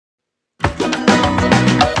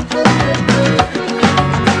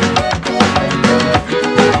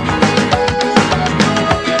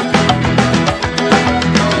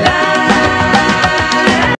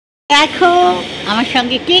আমার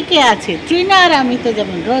সঙ্গে কে কে আছে ট্রিনা আর আমি তো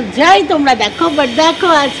যেমন রোজ যাই তোমরা দেখো, বাট দেখো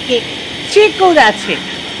আজকে চিকুর আছে,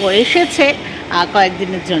 ও এসেছে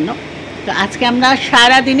কয়েকদিনের জন্য। তো আজকে আমরা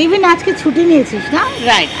সারাদিন, ইভেন আজকে ছুটি নিয়েছিস না?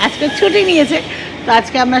 রাইট, আজকে ছুটি নিয়েছে। তো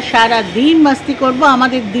আজকে আমরা সারা দিন মাস্তি করব।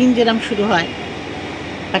 আমাদের দিন যেরকম শুরু হয়,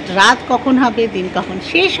 বাট রাত কখন হবে, দিন কখন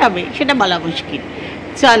শেষ হবে সেটা বলা মুশকিল।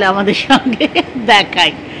 চলো আমাদের সঙ্গে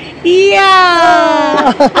দেখাই। ইয়া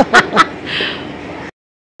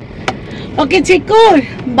ওকে চিকুর,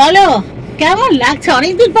 বলো কেমন লাগছে?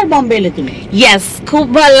 অনেকদিন পর বম্বে এলে তুমি। ইয়েস, খুব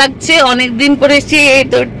ভালো লাগছে, অনেকদিন পরে এসে।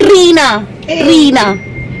 তো Trina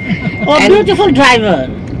beautiful driver,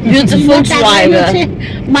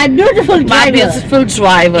 my beautiful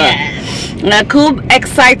driver. খুব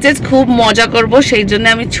এক্সাইটেড, খুব মজা করব, সেই জন্য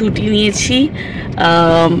আমি ছুটি নিয়েছি।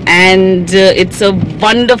 and it's a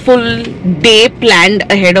wonderful day planned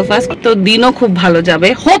ahead of us. তো দিনও খুব ভালো যাবে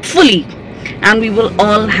hopefully, and we will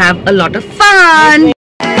all have a lot of fun.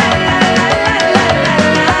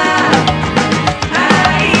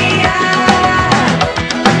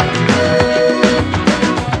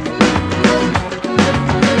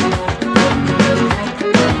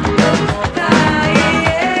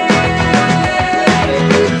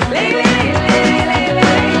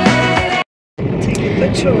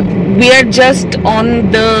 We are just on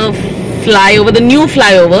the flyover, the new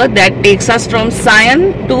flyover that takes us from Sion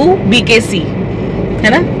to BKC, है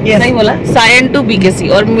ना? Yes. सही बोला, Sion to BKC.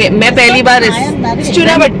 और मैं पहली बार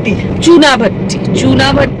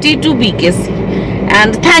Chunabhatti to BKC.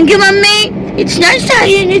 And thank you mummy. It's not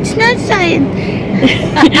Sion.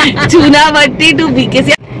 Chunabhatti to BKC.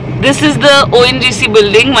 This is the ONGC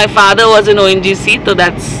building. My father was in ONGC, so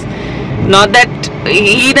that's not that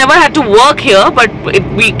he never had to work here, but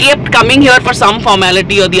we kept coming here for some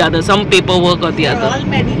formality or the other, some paperwork or the other.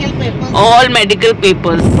 All medical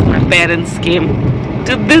papers. My parents came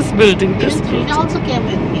to this building. Trina also came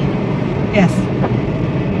with me. Yes.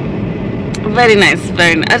 Very nice,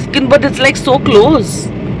 very nice. But it's like so close.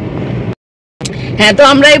 হ্যাঁ, তো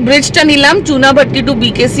আমরা এই ব্রিজটা নিলাম, চুনাভট্টি two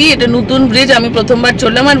BKC. এটা নতুন bridge, আমি প্রথমবার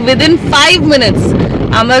চললাম, আর উইদিন 5 minutes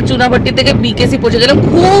আমরা চুনাভট্টি থেকে বিকেসি পৌঁছে গেলাম।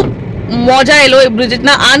 খুব মজা এলো এই ব্রিজে,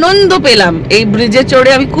 না আনন্দ পেলাম এই ব্রিজে চড়ে,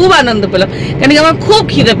 আমি খুব আনন্দ পেলাম, কারণ আমার খুব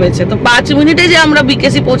খিদে পেয়েছে। তো 5 মিনিটে যে আমরা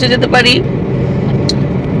বিকেসি পৌঁছে যেতে পারি,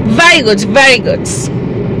 ভেরি গুড, ভেরি গুড।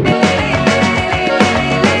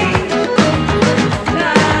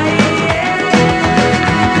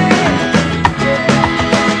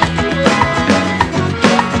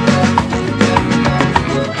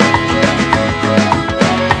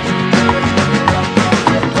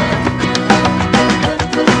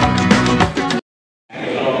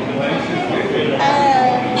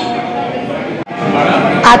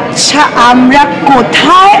 আচ্ছা, আমরা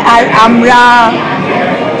কোথায় আর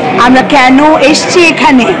আমরা কেন এসছি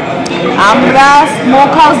এখানে? আমরা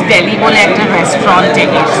স্মোক হাউস ডেলি বলে একটা রেস্টুরেন্টে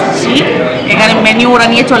এসেছি। এখানে মেনু ওরা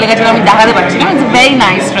নিয়ে চলে গেছে, আমি দেখাতে পারছি না। It's very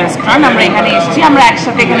nice restaurant. আমরা এখানে এসেছি, আমরা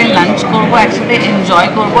একসাথে এখানে লাঞ্চ করবো, একসাথে এনজয়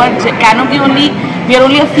করবো। আর কেন কি we are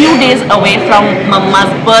only a few days away from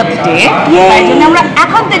Mamma's birthday, তাই জন্য আমরা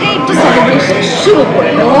এখন থেকে একটু সেলিব্রেশন শুরু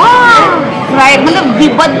করে দেবো। Right, मतलब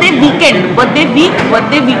birthday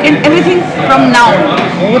weekend, everything from now.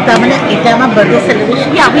 ও তার মানে এটা আমার birthday celebration.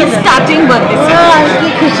 Yeah, we are starting birthday celebration. কি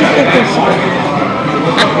খুশি।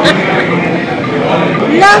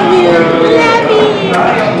 Love you.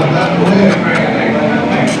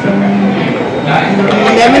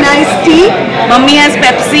 Lemon ice T. Mummy has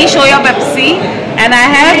Pepsi, show your Pepsi, and I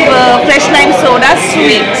have fresh lime soda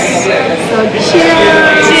sweets. So cheers.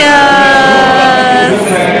 Cheers.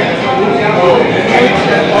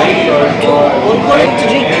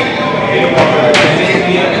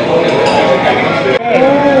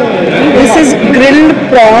 This is grilled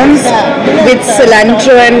prawns with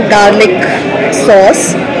cilantro and garlic sauce,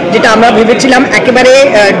 যেটা আমরা ভেবেছিলাম একেবারে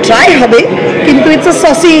dry হবে, কিন্তু it's a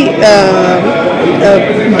saucy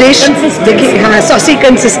dish, দেখি হ্যাঁ saucy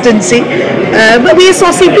consistency, but we are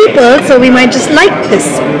saucy people, so we might just like this.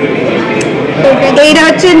 এইটা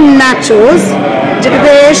হচ্ছে নাচোস,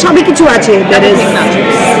 যেটাতে সবই কিছু আছে। There is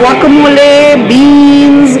guacamole,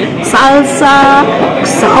 beans, salsa,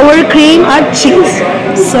 sour cream R cheese,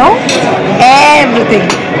 so everything.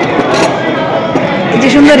 এই যে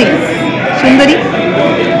সুন্দরী।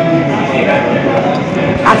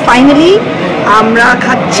 আর ফাইনালি আমরা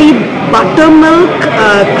খাচ্ছি buttermilk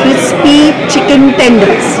crispy chicken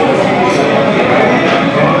tenders.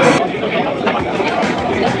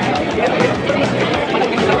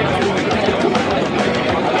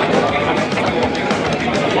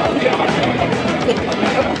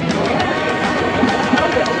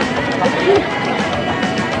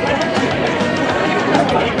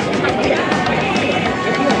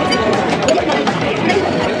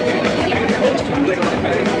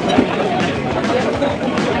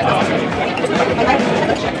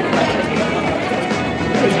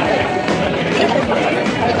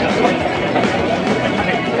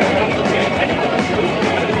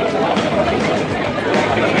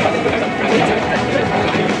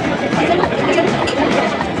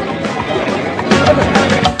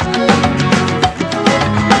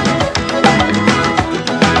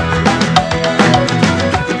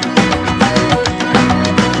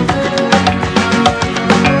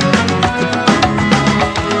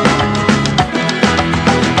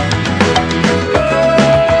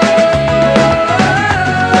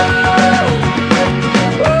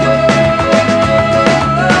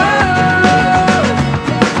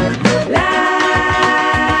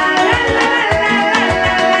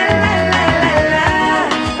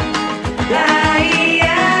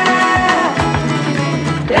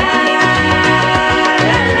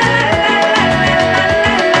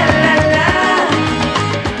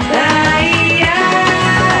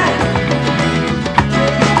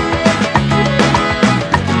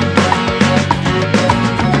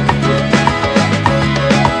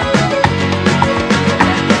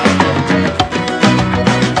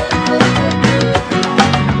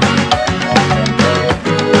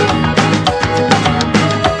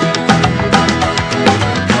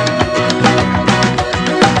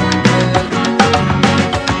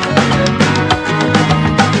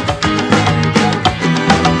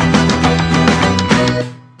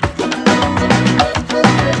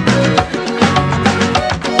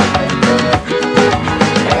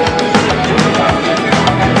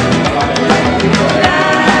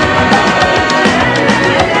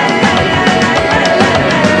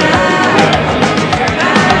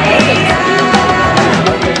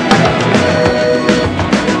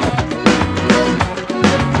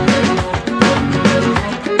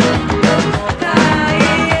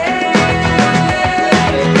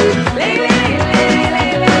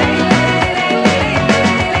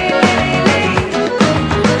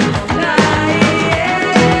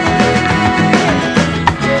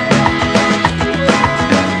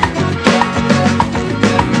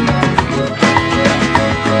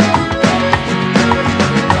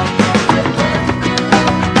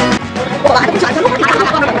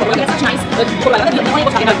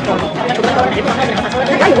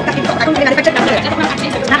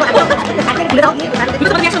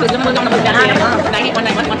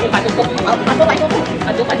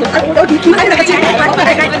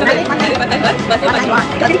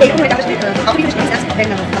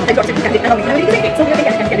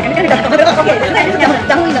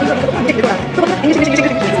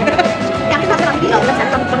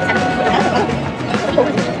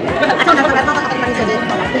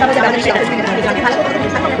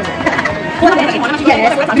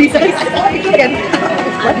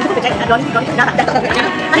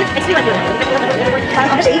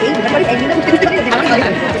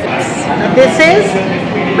 This is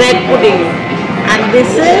bread pudding, and this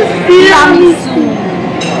is tiramisu.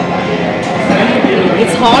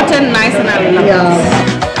 It's hot and nice, and I love Yeah. this.